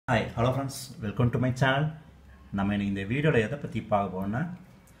Hi, hello friends, welcome to my channel. நம்ம இந்த வீடியோல எதை பத்தி பார்க்க போறோம்னா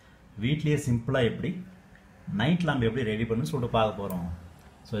வீட்லயே சிம்பிளா எப்படி நைட் லாம்ப் எப்படி ரெடி பண்ணனும் சொல்லிட்டு பார்க்க போறோம்.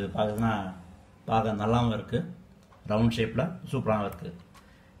 சோ இது பார்க்க நல்லாவும் இருக்கு. ரவுண்ட் ஷேப்ல சூப்பராவும் இருக்கு.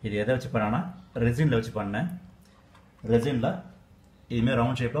 இது எதை வச்சு பண்ணானா ரெசின்ல வச்சு பண்ணேன். ரெசின்ல இதுமே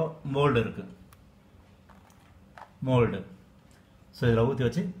ரவுண்ட் ஷேப்ல மோல்ட் இருக்கு. மோல்ட். சோ இத ஊத்தி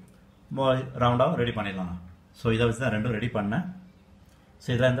வச்சு ரவுண்டா ரெடி பண்ணிடலாம். சோ இத வச்சு தான் ரெண்டும் ரெடி பண்ணேன். So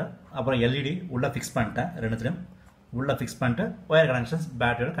இதில் அப்புறம் எல்இடி உள்ளே ஃபிக்ஸ் பண்ணிட்டேன். ரெண்டுத்துலையும் உள்ளே ஃபிக்ஸ் பண்ணிட்டு ஒயர் கனெக்ஷன்ஸ்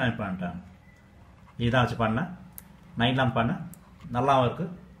பேட்டரியோட கனெக்ட் பண்ணிட்டேன். இதுதான் வச்சு பண்ணேன். நைட் லாம்ப் பண்ணேன். நல்லாவும்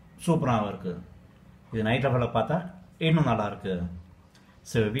இருக்குது, சூப்பராகவும் இருக்குது. இது நைட் லெவலில் பார்த்தா இன்னும் நல்லா இருக்குது.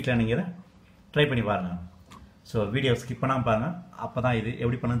 ஸோ வீட்டில் நீங்கள் ட்ரை பண்ணி பாருங்கள். ஸோ வீடியோ ஸ்கிப் பண்ணாமல் பாருங்கள். அப்போ தான் இது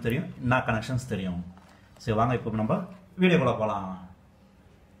எப்படி பண்ணுன்னு தெரியும், என்ன கனெக்ஷன்ஸ் தெரியும். ஸோ வாங்க இப்போ நம்ம வீடியோக்குள்ளே போகலாம்.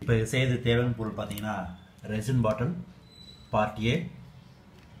 இப்போ செய்து தேவையான பொருள் பார்த்தீங்கன்னா resin bottle part A,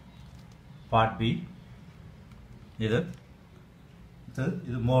 part B, இது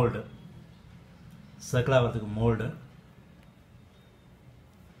மோல்டு, சர்க்கிள் ஆகிறதுக்கு மோல்டு,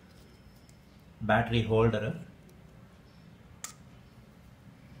 பேட்டரி ஹோல்டரு,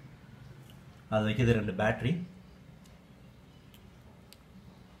 அது வைக்கிறது 2 பேட்டரி,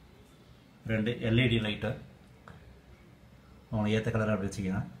 2 எல்இடி லைட்டு, உங்களுக்கு ஏற்ற கலராக அப்படி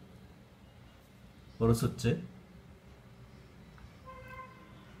வச்சுக்கோங்க, ஒரு சுவிட்சு,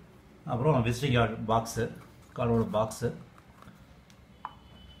 அப்புறம் விசிட்டிங் கார்டு பாக்ஸு, கார்டோட பாக்ஸு,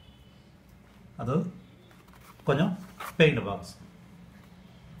 அது கொஞ்சம் பெயிண்ட் பாக்ஸ்,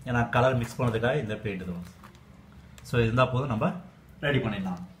 ஏன்னா கலர் மிக்ஸ் பண்ணுறதுக்காக இந்த பெயிண்ட் பாக்ஸ். ஸோ இருந்தால் போதும், நம்ம ரெடி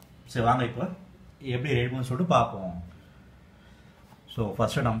பண்ணிடலாம். சரி வாங்க இப்போ எப்படி ரெடி பண்ணு சொல்லிட்டு பார்ப்போம். ஸோ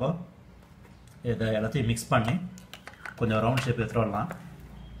ஃபஸ்ட்டு நம்ம இதை எல்லாத்தையும் மிக்ஸ் பண்ணி கொஞ்சம் ரவுண்ட் ஷேப் எடுத்துகிட்டு வரலாம்.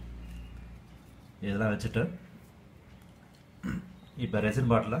 இதெல்லாம் வச்சுட்டு இப்போ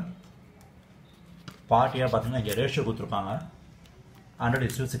ரெசின் பாட்டில் பார்ட் ஏ பார்த்தீங்கன்னா இங்கே ரேஷியோ கொடுத்துருப்பாங்க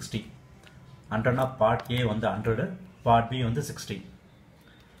 100:60. 100னா பார்ட் ஏ வந்து 100, பார்ட் பி வந்து 60.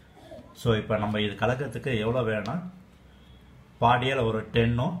 ஸோ இப்போ நம்ம இது கலக்கிறதுக்கு எவ்வளோ வேணும்னா பார்ட் ஏல ஒரு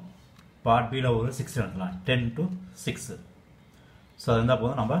 10ம் பார்ட் பியில் ஒரு 6 எடுக்கலாம். 10:6. ஸோ அது இருந்தால்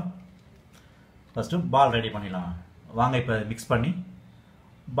போதும். நம்ம ஃபஸ்ட்டு பால் ரெடி பண்ணிடலாம். வாங்க இப்போ மிக்ஸ் பண்ணி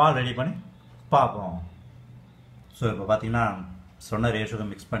பால் ரெடி பண்ணி பார்ப்போம். ஸோ இப்போ பார்த்தீங்கன்னா சொன்ன ரேஷியோவை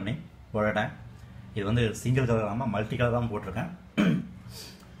மிக்ஸ் பண்ணி போட்டுட்டேன். இது வந்து சிங்கிள் கலர் இல்லாமல் மல்டி கலர் தான் போட்டிருக்கேன்.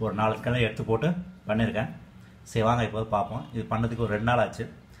 ஒரு 4 கலர் எடுத்து போட்டு பண்ணியிருக்கேன். சரி வாங்க இப்போ பார்ப்போம். இது பண்ணதுக்கு ஒரு 2 நாள் ஆச்சு.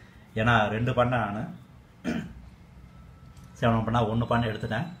 ஏன்னா 2 பண்ணேன் நான். சரி ஒன்று பண்ணால் 1 பண்ணி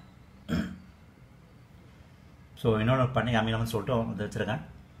எடுத்துட்டேன். ஸோ இன்னொன்று பண்ணி காமிக்கலாம்னு சொல்லிட்டு வந்து வச்சுருக்கேன்.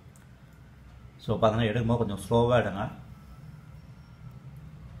 ஸோ பார்த்தீங்கன்னா எடுக்கும்போது கொஞ்சம் ஸ்லோவாக எடுங்க.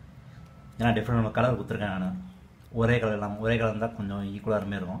 ஏன்னா டிஃப்ரெண்ட் கலர் கொடுத்துருக்கேன் நான். ஒரே கலர் இல்லாமல் ஒரே கலர் இருந்தால் கொஞ்சம்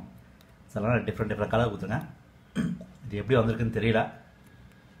ஈக்குவலாக இருக்கும். ஸோ அதனால் டிஃப்ரெண்ட் கலர் கொடுத்துருக்கேன். இது எப்படி வந்திருக்குன்னு தெரியல.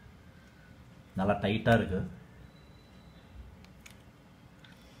 நல்லா டைட்டாக இருக்குது.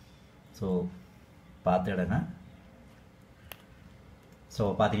 ஸோ பார்த்து எடுங்க. ஸோ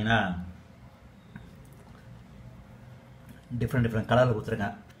பார்த்தீங்கன்னா டிஃப்ரெண்ட் கலரில்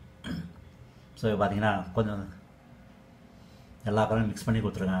கொடுத்துருக்கேன். ஸோ பார்த்தீங்கன்னா கொஞ்சம் எல்லா கலரும் மிக்ஸ் பண்ணி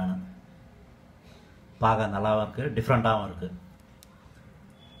கொடுத்துருக்கேன். பார்க்க நல்லாவும் இருக்குது, டிஃப்ரெண்ட்டாகவும் இருக்குது.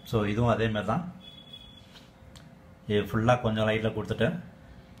 ஸோ இதுவும் அதேமாதிரி தான். இது ஃபுல்லாக கொஞ்சம் லைட்டில் கொடுத்துட்டு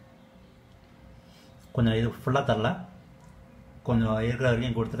கொஞ்சம் இது ஃபுல்லாக தரல, கொஞ்சம் இருக்கிற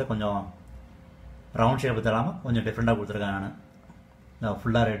வரைக்கும் கொடுத்துட்டு கொஞ்சம் ரவுண்ட் ஷேப் தராமல் கொஞ்சம் டிஃப்ரெண்ட்டாக கொடுத்துருக்கேன் நான்.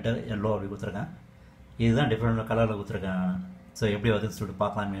 ஃபுல்லாக ரெட்டு எல்லோ அப்படி கொடுத்துருக்கேன். இதுதான் டிஃப்ரெண்ட் கலரில் கொடுத்துருக்கேன் நான். ஸோ எப்படி வருதுன்னு சொல்லிட்டு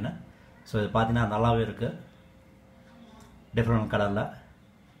பார்க்கலாமேனு. ஸோ இது பார்த்தீங்கன்னா நல்லாவே இருக்குது, டிஃப்ரெண்ட் கலரில்.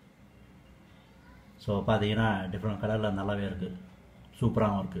 ஸோ பார்த்தீங்கன்னா டிஃப்ரெண்ட் கலரில் நல்லாவே இருக்குது,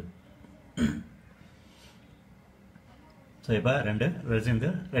 சூப்பராகவும் இருக்குது. ஸோ இப்போ 2 ரெசின்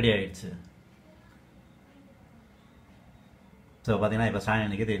ரெடி ஆகிடுச்சு. ஸோ பார்த்தீங்கன்னா இப்போ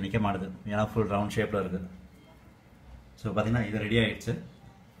ஸ்டாண்ட் நிற்கிது, நிற்க மாட்டுது, ஏன்னா ஃபுல் ரவுண்ட் ஷேப்பில் இருக்குது. ஸோ பார்த்தீங்கன்னா இது ரெடி ஆகிடுச்சு.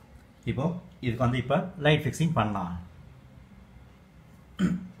 இப்போது இதுக்கு வந்து இப்போ லைட் ஃபிக்ஸிங் பண்ணலாம்.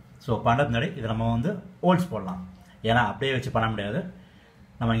 ஸோ பண்ணுறது முன்னாடி இதை நம்ம வந்து ஹோல்ஸ் போடலாம். ஏன்னா அப்படியே வச்சு பண்ண முடியாது.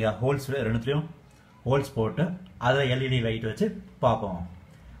 நம்ம இங்கே ஹோல்ஸ் 2த்துலேயும் ஹோல்ஸ் போட்டு அதில் எல்இடி லைட் வச்சு பார்ப்போம்.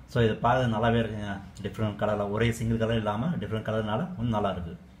 ஸோ இது பார்க்குறது நல்லாவே இருக்குங்க, டிஃப்ரெண்ட் கலரில், ஒரே சிங்கிள் கலர் இல்லாமல் டிஃப்ரெண்ட் கலர்னால இன்னும் நல்லா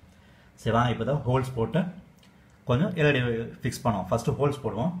இருக்குது. சரி வாங்க இப்போ தான் ஹோல்ஸ் போட்டு கொஞ்சம் எல்இடி ஃபிக்ஸ் பண்ணுவோம். ஃபஸ்ட்டு ஹோல்ஸ்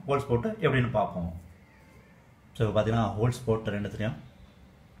போடுவோம். ஹோல்ஸ் போட்டு எப்படின்னு பார்ப்போம். ஸோ பார்த்தீங்கன்னா ஹோல்ஸ் போட்டு 2த்துலேயும்.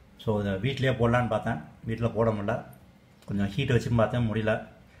 ஸோ இதை வீட்லேயே போடலான்னு பார்த்தேன், வீட்டில் போட முடியல. கொஞ்சம் ஹீட் வச்சுன்னு பார்த்தேன், முடியல.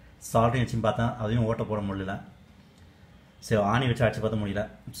 சால்ட்டையும் வச்சுன்னு பார்த்தேன், அதையும் ஓட்ட போட முடியல. சரி ஆணி வச்சு அடிச்சு பார்த்த முடியல.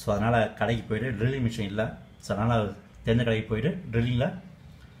 ஸோ அதனால் கடைக்கு போய்ட்டு ட்ரில்லிங் மிஷின் இல்லை. ஸோ அதனால் தெரிஞ்ச கடைக்கு போய்ட்டு ட்ரில்லிங்கில்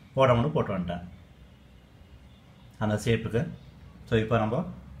ஓட மட்டும் போட்டு வந்துட்டேன் அந்த ஷேப்புக்கு. ஸோ இப்போ நம்ம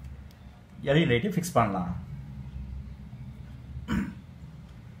எல்இடி லைட்டு ஃபிக்ஸ் பண்ணலாம்.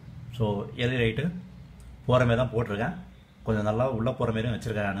 ஸோ எல்இடி லைட்டு போகிற மாரி தான் போட்டிருக்கேன், கொஞ்சம் நல்லா உள்ளே போகிற மாரியும்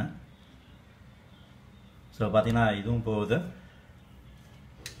வச்சுருக்கேன் நான். ஸோ பார்த்தீங்கன்னா இதுவும் போகுது,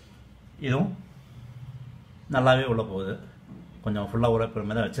 இதுவும் நல்லாவே உள்ளே போகுது, கொஞ்சம் ஃபுல்லாக உள்ள போகிற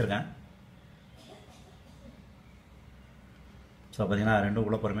மாதிரி தான் வச்சுருக்கேன். ஸோ பார்த்தீங்கன்னா ரெண்டும்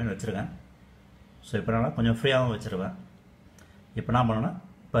உள்ளே போகிற மாதிரி வச்சுருக்கேன். ஸோ இப்போ நான் கொஞ்சம் ஃப்ரீயாகவும் வச்சுருவேன். இப்போ என்ன பண்ணணும்னா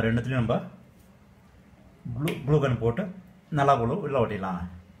இப்போ ரெண்டுத்துலேயும் நம்ம க்ளூகன் போட்டு நல்லா உள்ளே ஒட்டிடலாம்.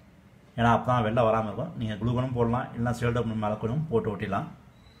 ஏன்னா அப்போ தான் வெளில வராமல் இருக்கும். நீங்கள் க்ளூகனும் போடலாம், இல்லைனா ஷேல்டப் மேலக்கனும் போட்டு ஒட்டிடலாம்.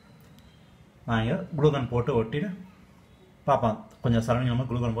 நான் இங்கே க்ளூகன் போட்டு ஒட்டிட்டு பார்ப்பேன், கொஞ்சம் சரௌண்டிங்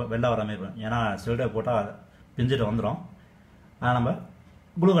க்ளூகன் வெளில வராமல் இருக்கும். ஏன்னா ஷேல்டப் போட்டால் பிஞ்சிட்டு வந்துடும். ஆனால் நம்ம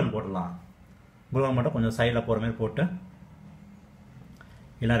க்ளூகன் போட்டுடலாம். க்ளூகன் மட்டும் கொஞ்சம் சைடில் போகிற மாதிரி போட்டு,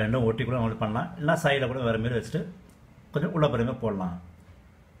 இல்லை ரெண்டும் ஒட்டி கூட ஒன்று பண்ணலாம், இல்லை சைடில் கூட வேறு மாரி வச்சுட்டு கொஞ்சம் உள்ளே போகிற மாதிரி போடலாம்.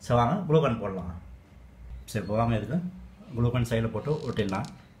 ஸோ வாங்க க்ளூகன் போடலாம். சரி இப்போ வாங்க இதுக்கு க்ளூகன் சைடில் போட்டு ஒட்டிடலாம்.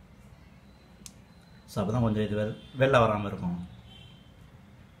 ஸோ அப்போ தான் கொஞ்சம் இது வெளில வராமல் இருக்கும்.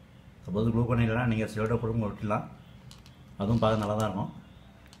 சப்போஸ் க்ளூகன் இல்லைனா நீங்கள் ஷேல்டப் போட்டு ஒட்டிடலாம், அதுவும் பார்க்க நல்லா தான் இருக்கும்.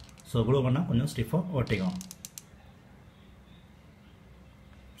 ஸோ க்ளூகன்னா கொஞ்சம் ஸ்டிஃபாக ஒட்டிக்கும்.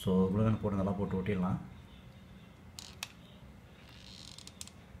 ஸோ க்ளூகன் போட்டு நல்லா போட்டு ஒட்டிடலாம்.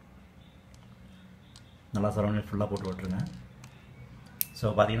 நல்லா சரௌண்டிங் ஃபுல்லாக போட்டு விட்டுருங்க. ஸோ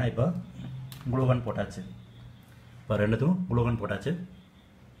பார்த்தீங்கன்னா இப்போ க்ளூகன் போட்டாச்சு. இப்போ ரெண்டுத்துக்கும் க்ளூகன் போட்டாச்சு.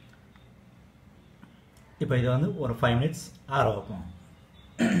 இப்போ இதை வந்து ஒரு 5 மினிட்ஸ் ஆற வைப்போம்.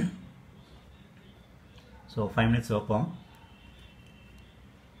 ஸோ 5 மினிட்ஸ் வைப்போம்.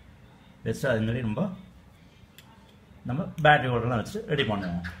 வச்சுட்டு அது முன்னாடி நம்ம பேட்ரி ஓடலாம் வச்சுட்டு ரெடி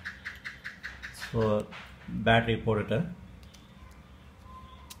பண்ணுவோம். ஸோ பேட்ரி போட்டுட்டு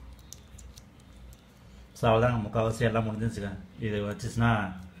ஸோ அவ்வளோதாங்க, முக்கால்வாசி எல்லாம் முடிஞ்சிச்சுங்க. இது வச்சுச்சுன்னா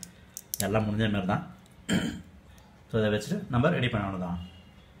எல்லாம் முடிஞ்ச மாரி தான். ஸோ இதை வச்சுட்டு நம்ம ரெடி பண்ணணும் தான்.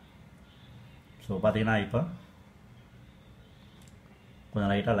 ஸோ பார்த்தீங்கன்னா இப்போ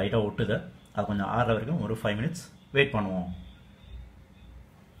கொஞ்சம் லைட்டாக விட்டுது, அது கொஞ்சம் ஆறுற வரைக்கும் ஒரு 5 மினிட்ஸ் வெயிட் பண்ணுவோம்.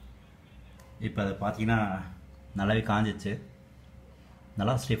 இப்போ அதை பார்த்தீங்கன்னா நல்லாவே காஞ்சிச்சு,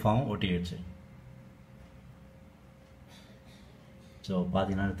 நல்லா ஸ்டிஃபாகவும் ஒட்டிடுச்சு. ஸோ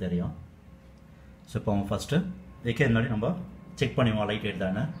பார்த்தீங்கன்னா தெரியும். ஸோ இப்போ ஃபஸ்ட்டு வைக்கிறது முன்னாடி நம்ம செக் பண்ணிடுவோம் லைட்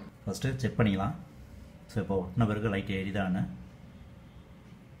எரிதான்னு. ஃபஸ்ட்டு செக் பண்ணிக்கலாம். ஸோ இப்போ ஒட்டின பிறகு லைட் எரிதான்னு.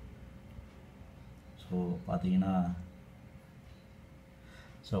 ஸோ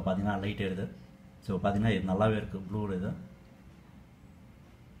பார்த்தீங்கன்னா லைட் எரியுது. ஸோ பார்த்தீங்கன்னா இது நல்லாவே இருக்குது, ப்ளூ இது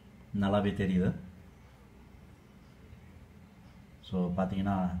நல்லாவே தெரியுது. ஸோ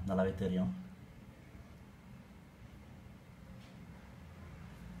பார்த்தீங்கன்னா நல்லாவே தெரியும்.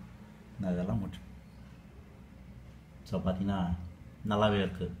 இதெல்லாம் முடிச்சு. ஸோ பார்த்தீங்கன்னா நல்லாவே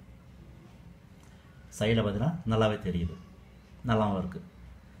இருக்குது. சைடில் பார்த்தீங்கன்னா நல்லாவே தெரியுது, நல்லாவும் இருக்குது.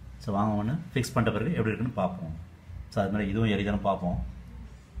 ஸோ வாங்க ஒன்று ஃபிக்ஸ் பண்ணுற பிறகு எப்படி இருக்குன்னு பார்ப்போம். ஸோ அது மாதிரி இதுவும் எரிதானு பார்ப்போம்.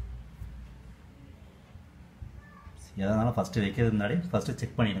 எதனாலும் ஃபஸ்ட்டு வைக்கிறது முன்னாடி ஃபஸ்ட்டு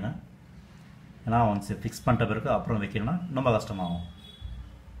செக் பண்ணிடுங்க. ஏன்னா ஒன்ஸ் ஃபிக்ஸ் பண்ணுற பிறகு அப்புறம் வைக்கணும்னா ரொம்ப கஷ்டமாகும்.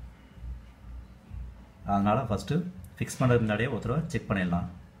 அதனால் ஃபஸ்ட்டு ஃபிக்ஸ் பண்ணுறதுக்கு முன்னாடியே ஒரு தடவை செக் பண்ணிடலாம்.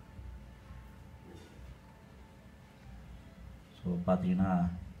 ஸோ பார்த்தீங்கன்னா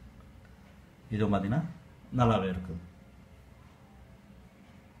இதுவும் பார்த்தீங்கன்னா நல்லாவே இருக்குது.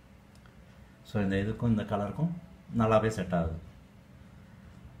 ஸோ இந்த இதுக்கும் இந்த கலருக்கும் நல்லாவே செட் ஆகுது.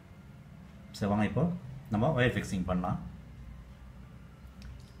 சரி வாங்க இப்போ நம்ம ஒயர் ஃபிக்ஸிங் பண்ணலாம்.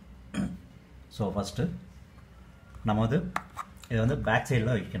 ஸோ ஃபஸ்ட்டு நம்ம இதை வந்து பேக்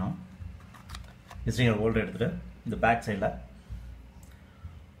சைடில் வைக்கணும். விசிறிங் ஹோல்டர் எடுத்துகிட்டு இந்த பேக் சைடில்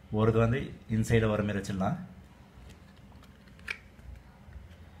ஒரு இது வந்து இன்சைடில் வர மாதிரி வச்சிடலாம்,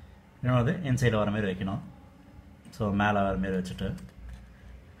 இன்னொன்று இன்சைடில் வர மாதிரி வைக்கணும். ஸோ மேலே வர மாதிரி வச்சுட்டு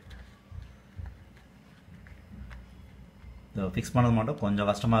இதை ஃபிக்ஸ் பண்ணது மட்டும் கொஞ்சம்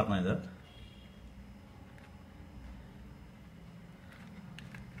கஷ்டமாக இருக்கும். இது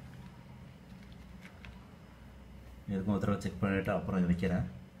இதுக்கும் ஒரு தடவை செக் பண்ணிவிட்டு அப்புறம் இது வைக்கிறேன்,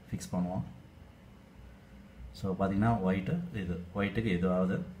 ஃபிக்ஸ் பண்ணுவோம். ஸோ பார்த்தீங்கன்னா ஒயிட்டுக்கு இது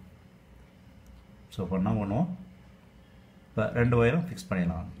ஆகுது. ஸோ பண்ணால் பண்ணுவோம். இப்போ 2 ஒயரும் ஃபிக்ஸ்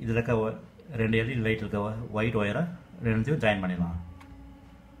பண்ணிடலாம். இதில் இருக்க 2 எல்இடி லைட் இருக்க ஒயிட் ஒயரை 2த்தையும் ஜாயின் பண்ணிடலாம்.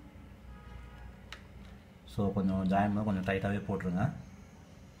 ஸோ கொஞ்சம் ஜாயின் பண்ண கொஞ்சம் டைட்டாகவே போட்டுருங்க.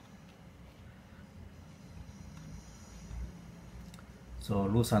 ஸோ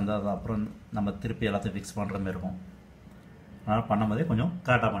லூஸாக இருந்தால் அப்புறம் நம்ம திருப்பி எல்லாத்தையும் ஃபிக்ஸ் பண்ணுற மாதிரி இருக்கும். அதனால் பண்ணும்போதே கொஞ்சம்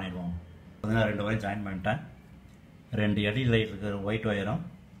கரெக்டாக பண்ணிடுவோம். பார்த்தீங்கன்னா 2 ஒயர் ஜாயின் பண்ணிட்டேன். 2 எல்இடி லைட் இருக்கிற ஒயிட் ஒயரும்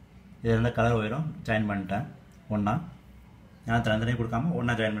இதில் இருந்த கலர் ஒயரும் ஜாயின் பண்ணிட்டேன் ஒன்றா. ஏன்னா தனித்தனியாக கொடுக்காம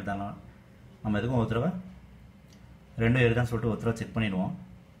ஒன்றா ஜாயின் பண்ணி தரலாம். நம்ம எதுக்கும் ஒரு தடவை ரெண்டும் எரிதான்னு சொல்லிட்டு ஒரு தடவை செக் பண்ணிடுவோம்.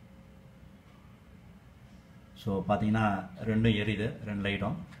 ஸோ பார்த்தீங்கன்னா ரெண்டும் எரியுது, ரெண்டு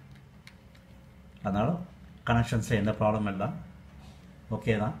லைட்டும். அதனால் கனெக்ஷன்ஸில் எந்த ப்ராப்ளமும் இல்லை,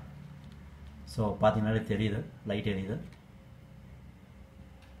 ஓகே தான். ஸோ பார்த்தீங்கன்னாலே தெரியுது லைட் எரியுது.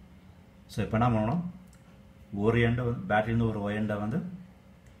 ஸோ இப்போ என்ன பண்ணணும், ஒரு எண்டை வந்து பேட்டரியிலேருந்து ஒரு எண்டை வந்து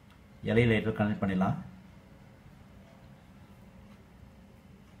எல்இடி லைட்டில் கனெக்ட் பண்ணிடலாம்.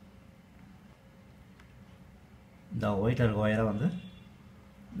 இந்த ஒயிட்டில் இருக்க ஒயரை வந்து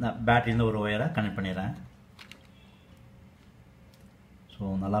நான் பேட்டரியிலேருந்து ஒரு ஒயரை கனெக்ட் பண்ணிடுறேன். ஸோ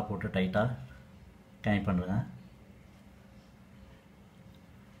நல்லா போட்டு டைட்டாக கனெக்ட் பண்ணுறேன்.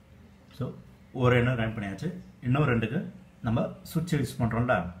 ஸோ ஒரு எண்ணம் கனெக்ட் பண்ணியாச்சு. இன்னொரு ரெண்டுக்கு நம்ம சுவிட்ச் யூஸ்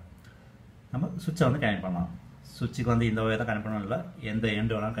பண்ணுறோம்ல, நம்ம சுவிட்சை வந்து கனெக்ட் பண்ணலாம். சுவிட்சுக்கு வந்து இந்த ஒயரை தான் கனெக்ட் பண்ணணும் இல்லை, எந்த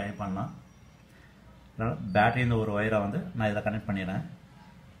எண்டு வேணாலும் கனெக்ட் பண்ணலாம். அதனால் பேட்டரியிலேருந்து ஒரு ஒயரை வந்து நான் இதில் கனெக்ட் பண்ணிடுறேன்.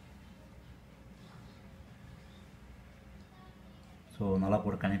 ஸோ நல்லா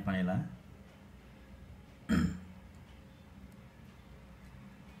போட்டு கனெக்ட் பண்ணிடலாம்.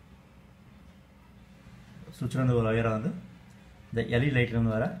 சுவிட்சிலேருந்து ஒரு ஒயரை வந்து இந்த எல்இடி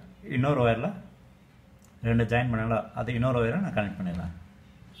லைட்லேருந்து வர இன்னொரு ஒயரில் ரெண்டு ஜாயின் பண்ணல, அது இன்னொரு ஒயரை நான் கனெக்ட் பண்ணிடுறேன்.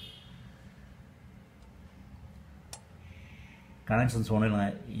 கனெக்ஷன்ஸ் ஒன்றும் இல்லை,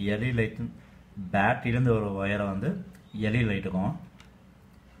 எல்இடி லைட்டு பேட்டரியிலேருந்து ஒரு ஒயரை வந்து எல்இடி லைட்டுக்கும்,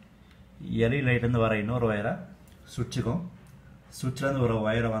 எல்இடி லைட்லேருந்து வர இன்னொரு ஒயரை சுவிட்சுக்கும், சுவிட்சிலேருந்து ஒரு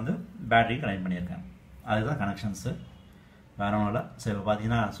ஒயரை வந்து பேட்டரி கனெக்ட் பண்ணியிருக்கேன். அதுதான் கனெக்ஷன்ஸு, வேறு ஒன்றும் இல்லை. சரி இப்போ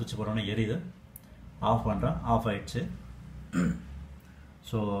பார்த்தீங்கன்னா சுவிட்ச் போட்டோன்னே எரியுது, ஆஃப் பண்ணுறேன், ஆஃப் ஆகிடுச்சு.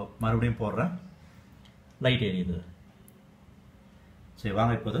 ஸோ மறுபடியும் போடுறேன், லைட் எரியுது. சரி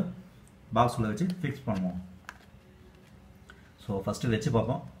வாங்க இப்போது பாக்ஸில் வச்சு ஃபிக்ஸ் பண்ணுவோம். ஸோ ஃபஸ்ட்டு வச்சு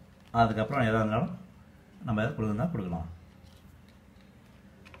பார்ப்போம், அதுக்கப்புறம் எதாக இருந்தாலும் நம்ம எதாவது கொடுக்குறதா கொடுக்கலாம்.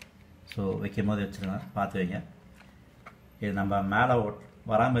 ஸோ வைக்கும் போது வச்சுருங்க, பார்த்து வைங்க. இது நம்ம மேலே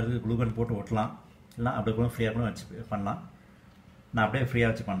வராமல் இருக்குது குளூகன் போட்டு ஒட்டலாம், இல்லைனா அப்படி கூட ஃப்ரீயாக கூட வச்சு பண்ணலாம். நான் அப்படியே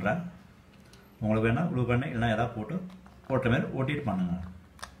ஃப்ரீயாக வச்சு பண்ணுறேன். உங்களுக்கு வேணால் குளூகன் இல்லைனா எதாவது போட்டு போட்ட மாரி ஓட்டிட்டு பண்ணுங்க.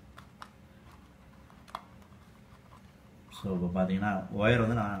 ஸோ இப்போ பார்த்தீங்கன்னா ஒயர்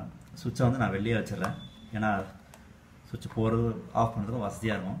வந்து நான் சுவிட்சை வந்து நான் வெளியே வச்சிடுறேன், ஏன்னா சுவிட்ச் போகிறது ஆஃப் பண்ணுறதும்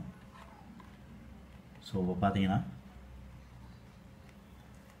வசதியாக இருக்கும். ஸோ இப்போ பார்த்தீங்கன்னா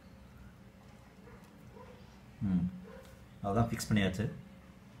அதுதான் ஃபிக்ஸ் பண்ணியாச்சு.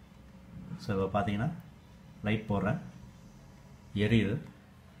 ஸோ இப்போ பார்த்தீங்கன்னா லைட் போடுறேன், எரியுது.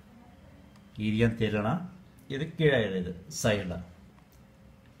 ஏன் தெரியலனா இது கீழே எரியுது சைடில்,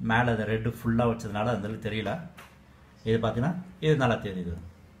 மேலே அது ரெட்டு ஃபுல்லாக வச்சதுனால அந்தளவுக்கு தெரியல. இது பார்த்தீங்கன்னா இது நல்லா தெரியுது,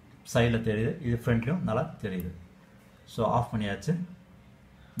 சைடில் தெரியுது, இது ஃப்ரண்ட்லேயும் நல்லா தெரியுது. ஸோ ஆஃப் பண்ணியாச்சு,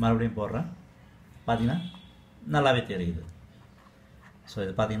 மறுபடியும் போடுறேன், பார்த்தீங்கன்னா நல்லாவே தெரியுது. ஸோ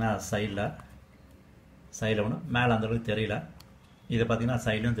இது பார்த்தீங்கன்னா சைடில் ஒன்று மேலே அந்தளவுக்கு தெரியல. இதை பார்த்தீங்கன்னா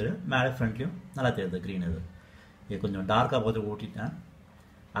சைட்லையும் தெரியுது, மேலே ஃப்ரண்ட்லேயும் நல்லா தெரியுது க்ரீன். இது கொஞ்சம் டார்க்காக போட்டு ஊட்டிட்டேன்,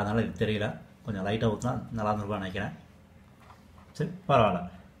 அதனால் இது தெரியல. கொஞ்சம் லைட்டாக ஊற்றினா நல்லா இருந்துருப்பான்னு நினைக்கிறேன். சரி பரவாயில்ல.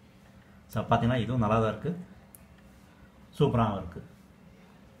 ஸோ பார்த்தீங்கன்னா இதுவும் நல்லா தான் இருக்குது, சூப்பராகவும் இருக்குது.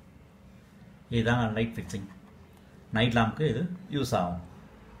 இதுதான் லைட் ஃபிக்ஸிங். நைட் லேம்புக்கு இது யூஸ் ஆகும்.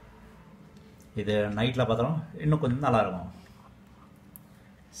 இது நைட்டில் பார்த்தாலும் இன்னும் கொஞ்சம் நல்லாயிருக்கும்.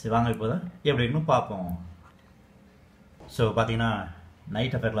 சரி வாங்க இப்போது எப்படி இன்னும் பார்ப்போம். ஸோ பார்த்தீங்கன்னா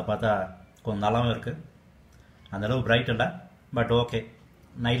நைட் எஃபெக்டில் பார்த்தா கொஞ்சம் நல்லாவும் இருக்குது, அந்தளவு பிரைட் இல்லை, பட் ஓகே.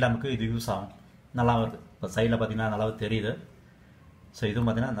 நைட் லேம்புக்கு இது யூஸ் ஆகும், நல்லாவும் இருக்குது. இப்போ சைடில் பார்த்தீங்கன்னா நல்லாவே தெரியுது. ஸோ இதுவும்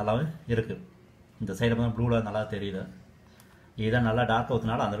பார்த்தீங்கன்னா நல்லாவே இருக்குது. இந்த சைடில் பார்த்தா ப்ளூவில் நல்லா தெரியுது. இதுதான் நல்லா டார்க்காக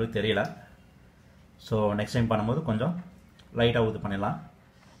ஊற்றினாலும் அந்தளவுக்கு தெரியல. ஸோ நெக்ஸ்ட் டைம் பண்ணும்போது கொஞ்சம் லைட்டாக ஊற்றி பண்ணிடலாம்.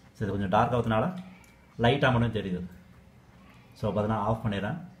 ஸோ இது கொஞ்சம் டார்க்காக ஊற்றினால லைட்டாக மட்டும் தெரியுது. ஸோ பார்த்தீங்கன்னா ஆஃப்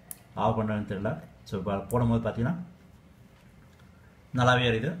பண்ணிடுறேன், ஆஃப் பண்ணுறேன்னு தெரியல. ஸோ இப்போ போடும்போது பார்த்தீங்கன்னா நல்லாவே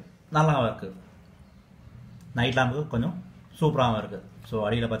எரியுது, நல்லாவும் இருக்குது. நைட் லேம்புக்கு கொஞ்சம் சூப்பராகவும் இருக்குது. ஸோ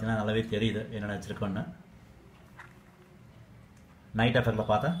அடியில் பார்த்தீங்கன்னா நல்லாவே தெரியுது என்னென்ன வச்சுருக்கோன்னு. நைட்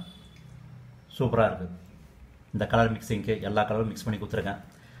எஃபெக்டில் பார்த்தா சூப்பராக இருக்குது. இந்த கலர் மிக்சிங்க்கு எல்லா கலரும் மிக்ஸ் பண்ணி கொடுத்துருக்கேன்.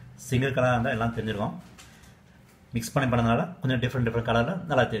 சிங்கிள் கலராக இருந்தால் எல்லாம் தெரிஞ்சிருக்கும், மிக்ஸ் பண்ணி பண்ணதுனால கொஞ்சம் டிஃப்ரெண்ட் கலரில்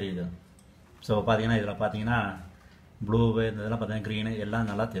நல்லா தெரியுது. ஸோ பார்த்தீங்கன்னா இதில் பார்த்தீங்கன்னா ப்ளூவு இந்த இதெல்லாம் பார்த்தீங்கன்னா க்ரீனு எல்லாம்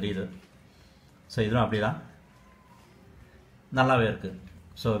நல்லா தெரியுது. ஸோ இதுவும் அப்படி தான் நல்லாவே இருக்குது.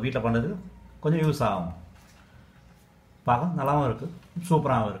 ஸோ வீட்டில் பண்ணுறதுக்கு கொஞ்சம் யூஸ் ஆகும், பார்க்க நல்லாவும் இருக்குது,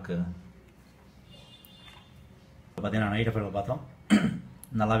 சூப்பராகவும் இருக்குது. பார்த்தீங்கன்னா நைட் எஃபெக்டில் பார்த்தோம்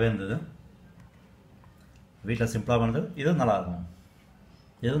நல்லாவே இருந்தது. வீட்டில் சிம்பிளாக பண்ணுறது இதுவும் நல்லாயிருக்கும்,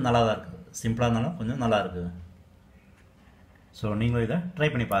 இதுவும் நல்லா தான் இருக்குது. சிம்பிளாக இருந்தாலும் கொஞ்சம் நல்லா இருக்குது. ஸோ நீங்களும் இதை ட்ரை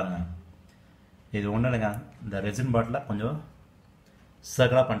பண்ணி பாருங்கள். இது ஒன்றும் இல்லைங்க, இந்த ரெசின் பாட்டில் கொஞ்சம்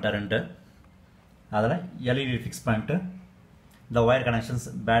சர்க்கிளாக பண்ணிட்டேன் 2. அதில் எல்இடி ஃபிக்ஸ் பண்ணிட்டு இந்த ஒயர் கனெக்ஷன்ஸ்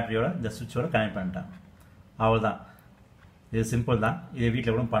பேட்டரியோட இந்த சுவிட்சோட கனெக்ட் பண்ணிட்டேன். அவ்வளோதான். இது சிம்பிள் தான். இது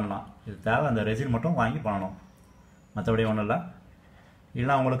வீட்டில் கூட பண்ணலாம். இது தேவை அந்த ரெசின் மட்டும் வாங்கி பண்ணணும், மற்றபடி ஒன்றும் இல்லை.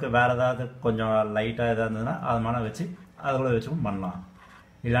 இல்லைனா உங்களுக்கு வேறு ஏதாவது கொஞ்சம் லைட்டாக எதாவது இருந்ததுன்னா அது மேலே வச்சு அதை கூட வச்சுக்கும் பண்ணலாம்.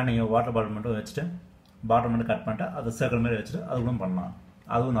 இல்லை நீங்கள் வாட்டர் பாட்டில் மட்டும் வச்சுட்டு பாட்டில் மட்டும் கட் பண்ணிட்டு அது சர்க்கிள் மாதிரி வச்சுட்டு அது கூட பண்ணலாம்.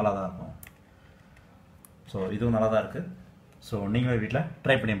 அதுவும் நல்லா தான் இருக்கும். ஸோ இதுவும் நல்லா தான் இருக்குது. ஸோ நீங்களும் வீட்டில்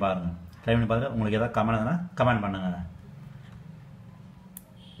ட்ரை பண்ணி பாருங்கள். ட்ரை பண்ணி பார்த்துட்டு உங்களுக்கு எதாவது கமெண்ட் இருந்ததுன்னா கமெண்ட் பண்ணுங்கள்.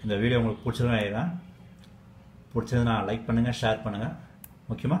 இந்த வீடியோ உங்களுக்கு பிடிச்சதுன்னு பிடிச்சதுன்னா லைக் பண்ணுங்கள், ஷேர் பண்ணுங்கள்,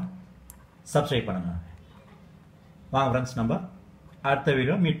 முக்கியமாக சப்ஸ்கிரைப் பண்ணுங்கள். வாங்க ஃப்ரெண்ட்ஸ், நம்ம அடுத்த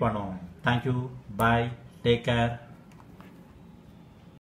வீடியோ மீட் பண்ணுவோம். தேங்க்யூ, பாய், டேக் கேர்.